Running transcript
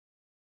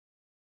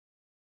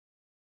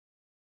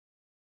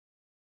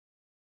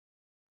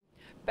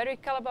Barry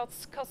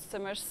Callebaut's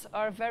customers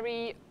are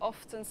very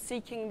often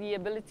seeking the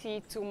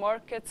ability to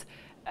market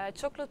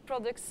chocolate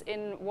products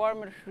in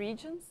warmer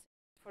regions.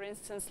 For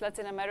instance,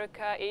 Latin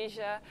America,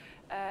 Asia,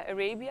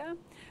 Arabia.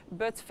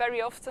 But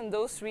very often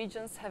those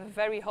regions have a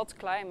very hot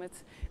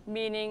climate,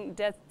 meaning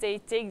that they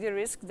take the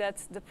risk that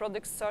the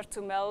products start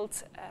to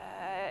melt,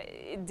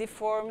 it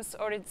deforms,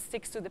 or it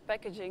sticks to the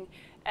packaging,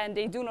 and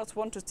they do not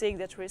want to take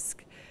that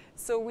risk.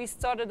 So we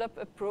started up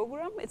a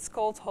program, it's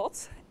called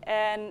HOT,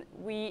 and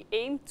we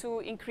aim to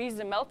increase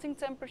the melting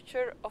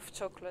temperature of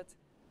chocolate.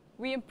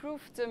 We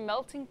improved the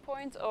melting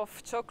point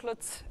of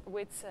chocolate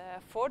with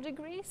 4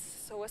 degrees.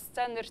 So a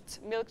standard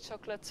milk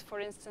chocolate, for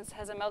instance,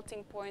 has a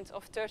melting point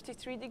of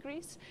 33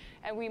 degrees.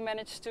 And we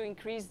managed to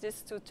increase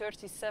this to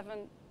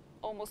 37,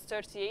 almost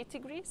 38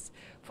 degrees.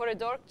 For a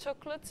dark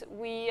chocolate,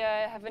 we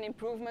have an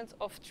improvement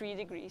of 3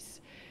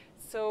 degrees.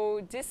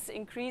 So this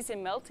increase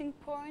in melting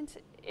point,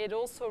 it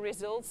also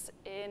results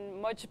in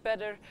much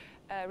better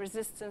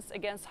resistance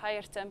against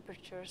higher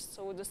temperatures.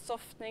 So the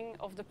softening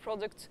of the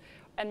product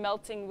and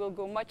melting will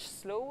go much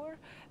slower.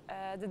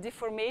 The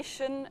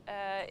deformation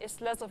is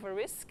less of a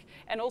risk,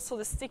 and also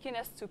the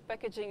stickiness to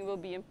packaging will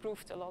be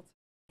improved a lot.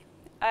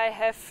 I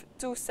have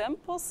 2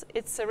 samples.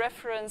 It's a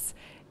reference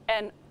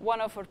and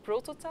one of our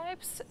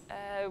prototypes.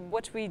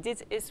 What we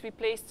did is we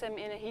placed them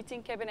in a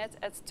heating cabinet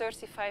at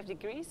 35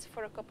 degrees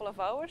for a couple of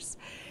hours.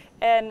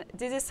 And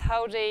this is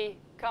how they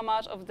come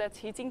out of that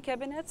heating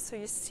cabinet. So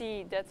you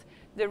see that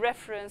the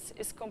reference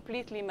is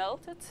completely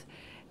melted.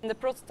 And the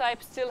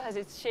prototype still has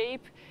its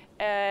shape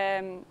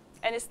and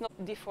it's not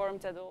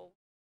deformed at all.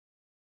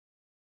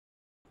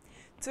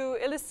 To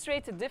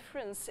illustrate the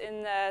difference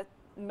in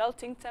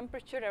melting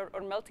temperature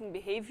or melting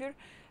behavior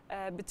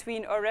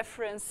between our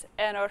reference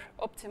and our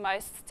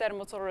optimized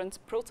thermo-tolerant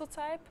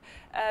prototype,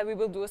 we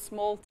will do a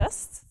small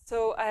test.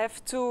 So I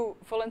have 2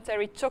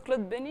 voluntary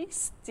chocolate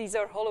bunnies. These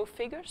are hollow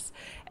figures,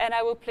 and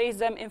I will place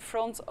them in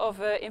front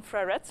of an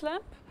infrared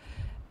lamp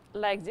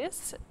like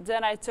this.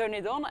 Then I turn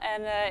it on,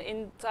 and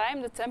in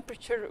time the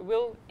temperature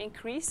will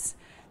increase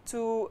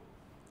to,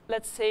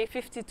 let's say,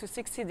 50 to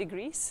 60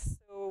 degrees.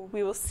 So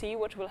we will see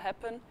what will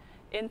happen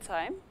in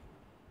time.